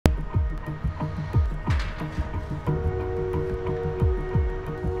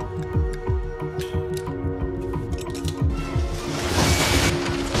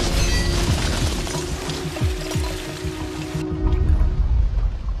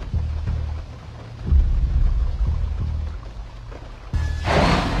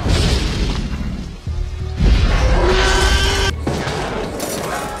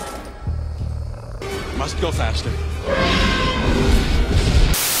faster.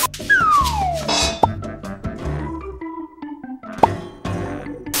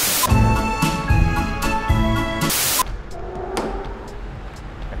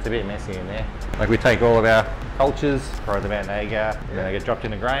 It's a bit messy in there. Like we take all of our cultures, throw them out in agar, and then they get dropped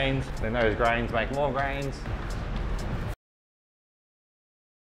into grains. Then those grains make more grains.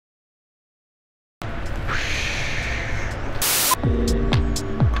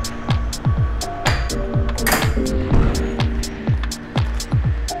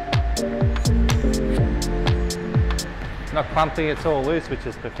 It's not clumpy, it's all loose, which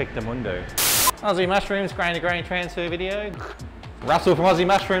is perfectamundo. Aussie Mushrooms grain to grain transfer video. Russell from Aussie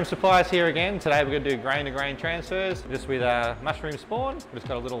Mushroom Supplies here again. Today we're going to do grain to grain transfers just with mushroom spawn. We've just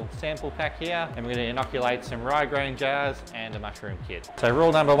got a little sample pack here and we're going to inoculate some rye grain jars and a mushroom kit. So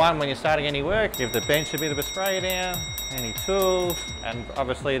rule number one when you're starting any work, give the bench a bit of a spray down, any tools, and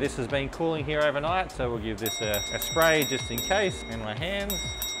obviously this has been cooling here overnight, so we'll give this a spray just in case in my hands.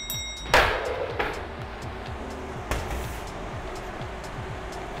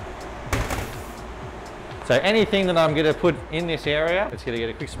 So anything that I'm going to put in this area, it's going to get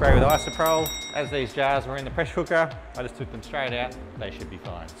a quick spray with isopropyl. As these jars were in the pressure cooker, I just took them straight out. They should be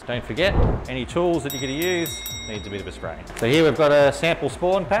fine. So don't forget, any tools that you're going to use needs a bit of a spray. So here we've got a sample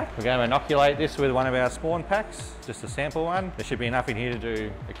spawn pack. We're going to inoculate this with one of our spawn packs, just a sample one. There should be enough in here to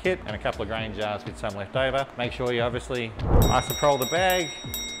do a kit and a couple of grain jars with some left over. Make sure you obviously isopropyl the bag.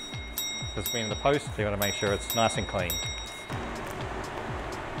 It's been in the post, so you want to make sure it's nice and clean.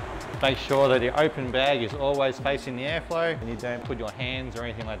 Make sure that the open bag is always facing the airflow and you don't put your hands or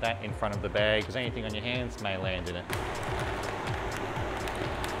anything like that in front of the bag because anything on your hands may land in it.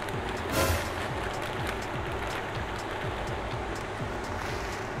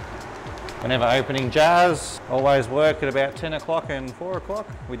 Whenever opening jars, always work at about 10 o'clock and 4 o'clock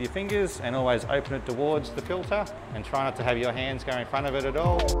with your fingers and always open it towards the filter and try not to have your hands go in front of it at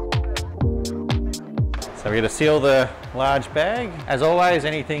all. So we're going to seal the large bag. As always,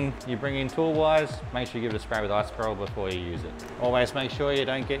 anything you bring in tool-wise, make sure you give it a spray with isopropyl before you use it. Always make sure you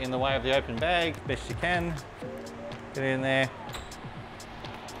don't get in the way of the open bag, best you can. Get it in there.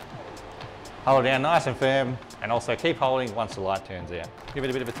 Hold it down nice and firm, and also keep holding once the light turns out. Give it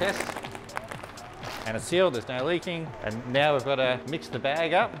a bit of a test. And it's sealed, there's no leaking. And now we've got to mix the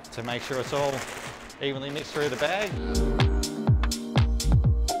bag up to make sure it's all evenly mixed through the bag.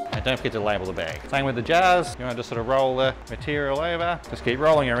 Don't forget to label the bag. Same with the jars. You want to just sort of roll the material over. Just keep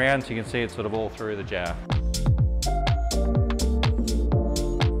rolling around so you can see it sort of all through the jar.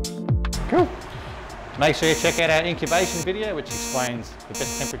 Cool. Make sure you check out our incubation video, which explains the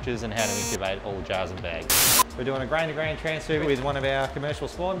best temperatures and how to incubate all jars and bags. We're doing a grain to grain transfer with one of our commercial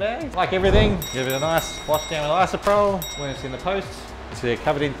spawn bags. Like everything, give it a nice wash down with isopropyl. When it's in the post, so they're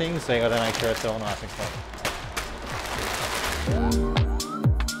covered in things, so you got to make sure it's all nice and clean.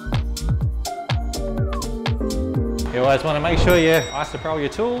 You always want to make sure you isopropyl your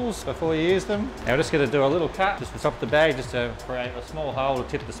tools before you use them. Now we're just going to do a little cut just to top the bag just to create a small hole to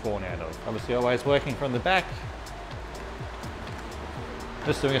tip the spawn out of. Obviously always working from the back.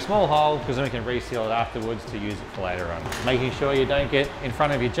 Just doing a small hole because then we can reseal it afterwards to use it for later on. Making sure you don't get in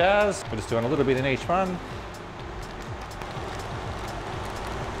front of your jars. We're just doing a little bit in each one.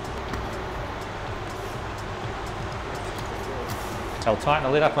 I'll tighten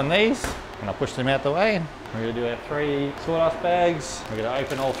the lid up on these and I'll push them out the way. We're going to do our 3 sawdust bags. We're going to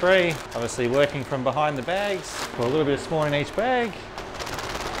open all 3, obviously working from behind the bags. Put a little bit of spawn in each bag.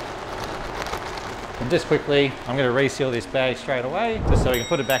 And just quickly, I'm going to reseal this bag straight away, just so we can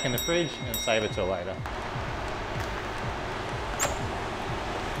put it back in the fridge and save it till later.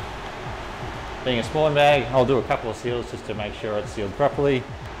 Being a spawn bag, I'll do a couple of seals just to make sure it's sealed properly.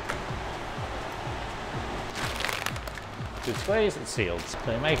 Good squeeze, it's sealed.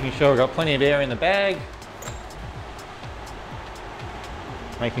 So making sure we've got plenty of air in the bag.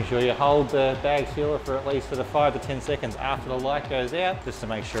 Making sure you hold the bag sealer for at least 5 to 10 seconds after the light goes out, just to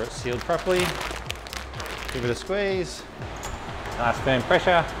make sure it's sealed properly. Give it a squeeze. Nice firm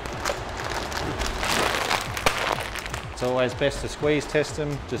pressure. It's always best to squeeze test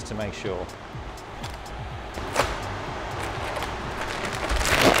them, just to make sure.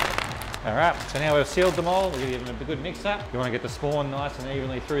 All right, so now we've sealed them all. We're gonna give them a good mix up. You wanna get the spawn nice and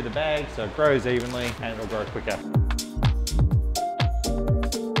evenly through the bag so it grows evenly and it'll grow quicker.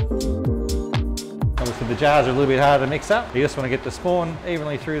 Obviously the jars are a little bit harder to mix up. You just wanna get the spawn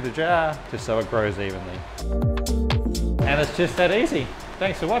evenly through the jar just so it grows evenly. And it's just that easy.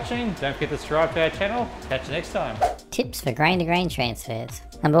 Thanks for watching. Don't forget to subscribe to our channel. Catch you next time. Tips for grain to grain transfers.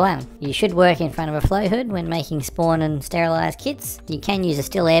 Number 1, you should work in front of a flow hood when making spawn and sterilised kits. You can use a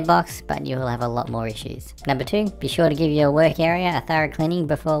still air box, but you will have a lot more issues. Number 2, be sure to give your work area a thorough cleaning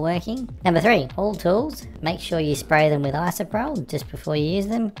before working. Number 3, all tools, make sure you spray them with isopropyl just before you use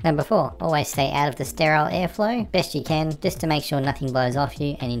them. Number 4, always stay out of the sterile airflow, best you can, just to make sure nothing blows off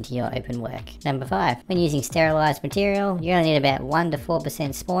you and into your open work. Number 5, when using sterilised material, you're going to need about 1 to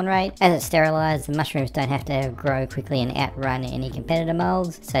 4% spawn rate. As it's sterilised, the mushrooms don't have to grow quickly and outrun any competitor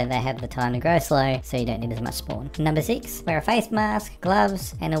molds, so they have the time to grow slow, so you don't need as much spawn. Number 6, wear a face mask,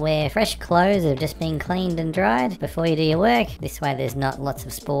 gloves, and wear fresh clothes that have just been cleaned and dried before you do your work. This way there's not lots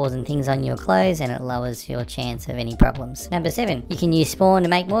of spores and things on your clothes and it lowers your chance of any problems. Number 7, you can use spawn to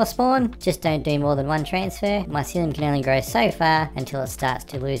make more spawn, just don't do more than 1 transfer. Mycelium can only grow so far until it starts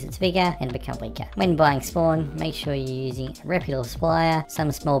to lose its vigour and become weaker. When buying spawn, make sure you're using a reputable supplier.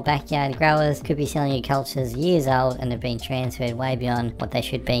 Some small backyard growers could be selling you cultures years old and have been transferred way beyond what they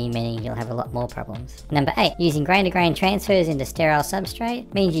should be, meaning you'll have a lot more problems. Number 8, using grain to grain transfers into sterile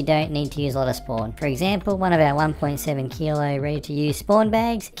substrate means you don't need to use a lot of spawn. For example, one of our 1.7 kilo ready to use spawn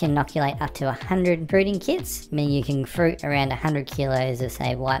bags can inoculate up to 100 fruiting kits, meaning you can fruit around 100 kilos of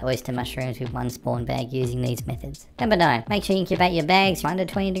say white oyster mushrooms with 1 spawn bag using these methods. Number 9, make sure you incubate your bags under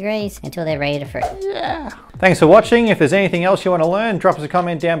 20 degrees until they're ready to fruit. Yeah. Thanks for watching. If there's anything else you want to learn, drop us a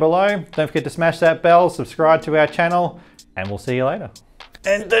comment down below. Don't forget to smash that bell, subscribe to our channel, and we'll see you later.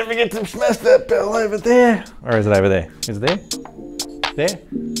 And don't forget to smash that bell over there. Or is it over there? Is it there? There?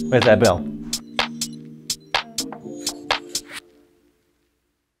 Where's that bell?